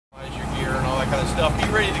kind of stuff. Be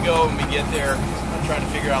ready to go when we get there. I'm trying to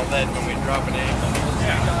figure out lead when we drop an egg.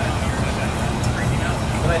 Yeah.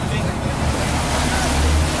 But I think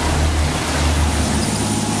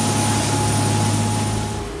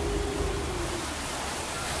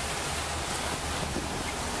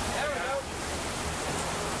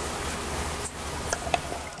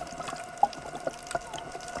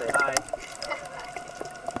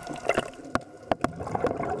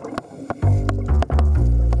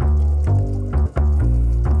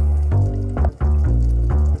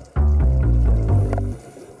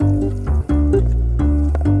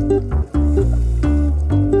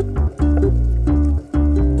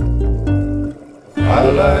I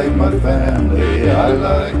like my family, I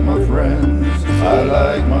like my friends, I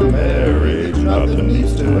like my marriage, nothing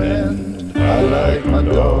needs to end. I like my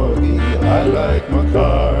doggy, I like my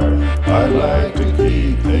car, I like to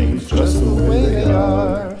keep things just the way they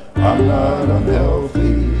are. I'm not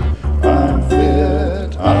unhealthy, I'm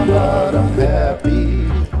fit, I'm not unhappy,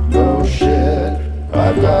 no shit,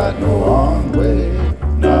 I've got no on way,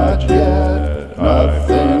 not yet,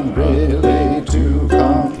 nothing really to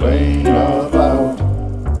complain about.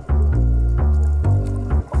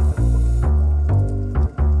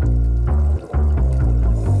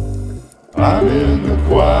 I'm in the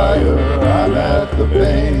choir, I'm at the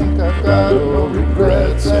bank, I've got no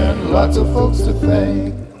regrets and lots of folks to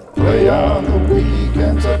thank. Play on the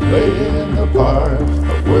weekends, I play in the park,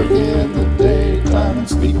 I work in the daytime and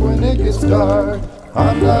speak when it gets dark.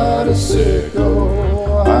 I'm not a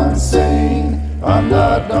sicko, I'm sane, I'm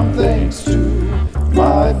not dumb thanks to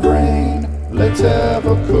my brain. Let's have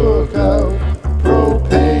a cookout,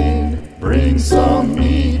 propane, bring some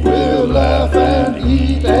meat, we'll laugh and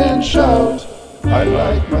eat and shout. I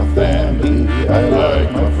like my family, I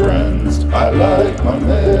like my friends, I like my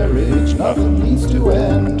marriage, nothing needs to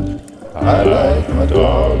end. I like my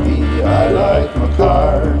doggy, I like my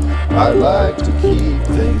car, I like to keep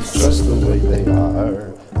things just the way they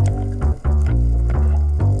are.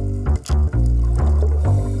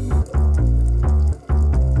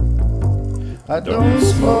 I don't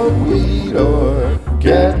smoke weed or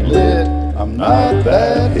get lit, I'm not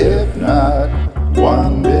that hip, not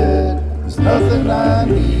one bit. There's nothing I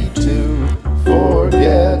need to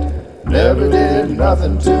forget, never did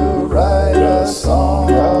nothing to write a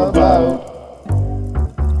song about.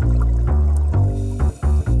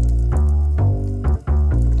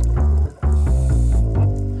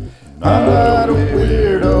 I'm not a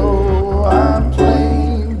weirdo, I'm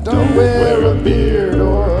plain, don't wear a beard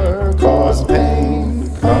or cause pain.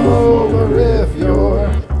 Come over if you're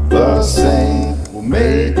the same, we'll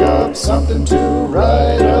make up something to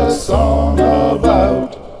write a song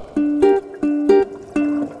about.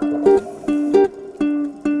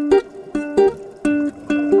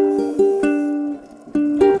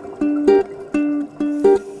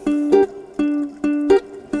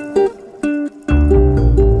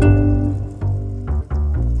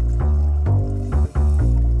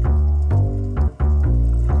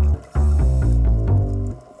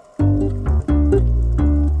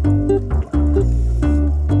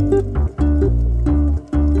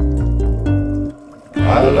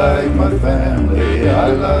 I like my family,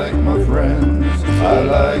 I like my friends, I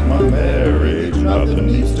like my marriage, nothing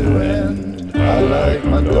needs to end. I like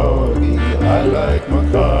my doggy, I like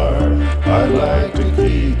my car, I like to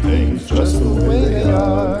keep things just the way they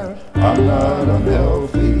are. I'm not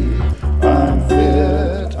unhealthy, I'm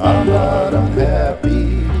fit, I'm not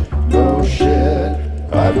unhappy, no shit,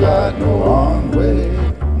 I've got no on way,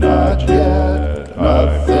 not yet,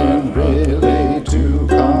 nothing really to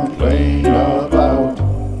complain about.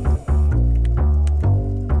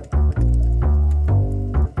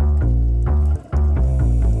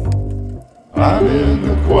 I'm in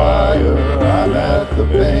the choir, I'm at the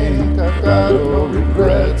bank, I've got no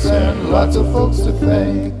regrets and lots of folks to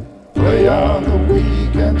thank. Play on the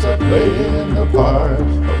weekends, I play in the park,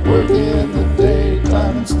 I work in the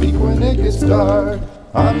daytime and speak when it gets dark.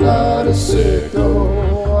 I'm not a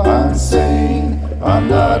sicko, I'm sane, I'm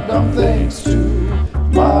not dumb thanks to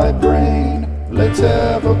my brain. Let's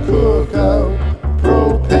have a cookout,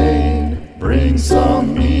 propane, bring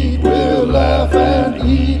some meat, we'll laugh and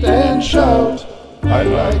eat and shout. I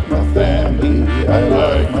like my family, I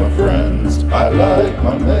like my friends, I like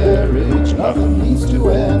my marriage, nothing needs to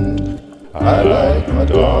end. I like my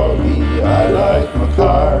doggy, I like my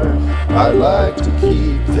car, I like to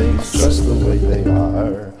keep things just the way they are.